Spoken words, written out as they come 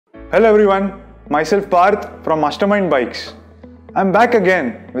Hello everyone, myself Parth from Mastermind Bikes. I'm back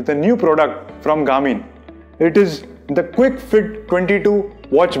again with a new product from Garmin. It is the Quick Fit 22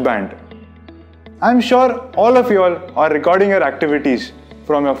 watch band. I'm sure all of you all are recording your activities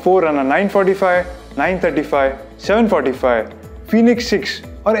from your Forerunner 945, 935, 745, Phoenix 6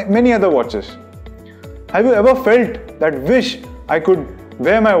 or many other watches. Have you ever felt that wish I could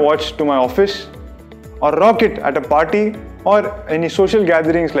wear my watch to my office or rock it at a party or any social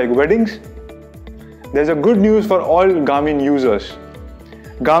gatherings like weddings? There's a good news for all Garmin users.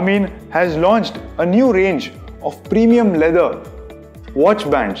 Garmin has launched a new range of premium leather watch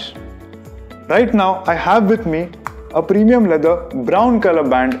bands. Right now I have with me a premium leather brown color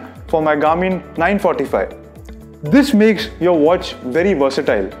band for my Garmin 945. This makes your watch very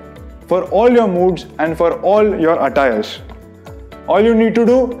versatile for all your moods and for all your attires. All you need to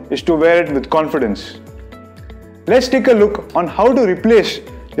do is to wear it with confidence. Let's take a look on how to replace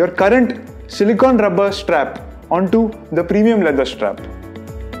your current silicone rubber strap onto the premium leather strap.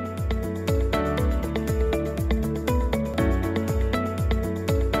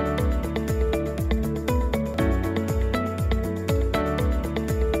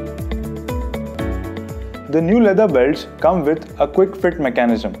 The new leather belts come with a quick fit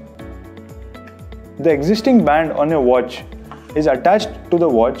mechanism. The existing band on your watch is attached to the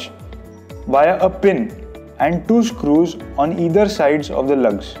watch via a pin and two screws on either sides of the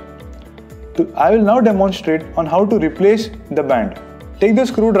lugs. I will now demonstrate on how to replace the band. Take the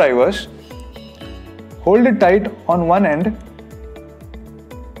screwdrivers, hold it tight on one end,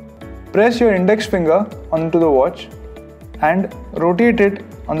 press your index finger onto the watch and rotate it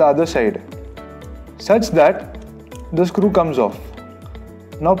on the other side such that the screw comes off.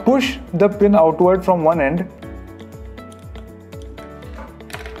 Now push the pin outward from one end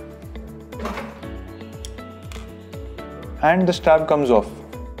and the strap comes off.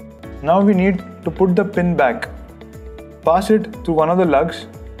 Now we need to put the pin back. Pass it through one of the lugs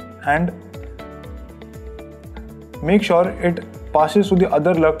and make sure it passes through the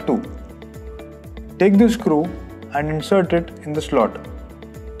other lug too. Take the screw and insert it in the slot.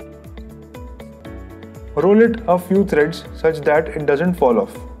 Roll it a few threads such that it doesn't fall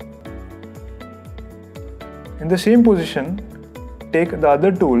off. In the same position, take the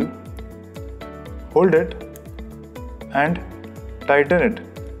other tool, hold it and tighten it.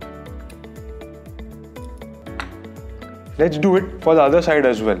 Let's do it for the other side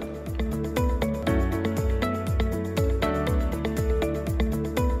as well.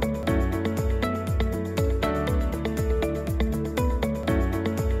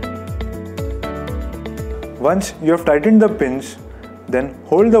 Once you have tightened the pins, then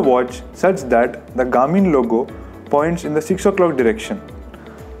hold the watch such that the Garmin logo points in the 6 o'clock direction.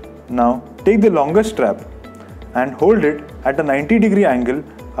 Now take the longer strap and hold it at a 90-degree angle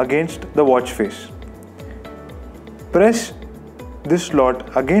against the watch face. Press this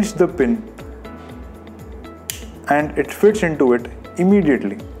slot against the pin and it fits into it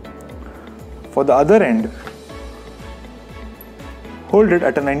immediately. For the other end, hold it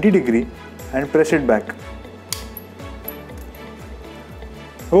at a 90-degree and press it back.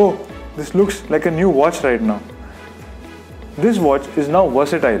 Oh, this looks like a new watch right now. This watch is now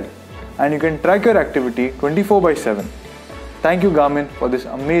versatile and you can track your activity 24/7. Thank you Garmin for this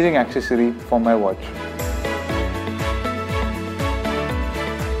amazing accessory for my watch.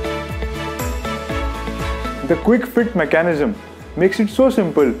 The quick fit mechanism makes it so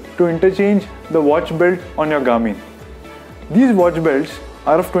simple to interchange the watch belt on your Garmin. These watch belts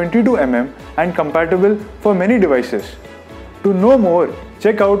are of 22 mm and compatible for many devices. To know more,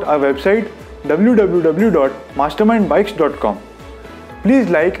 check out our website www.mastermindbikes.com. Please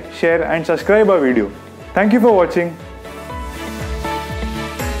like, share and subscribe our video. Thank you for watching.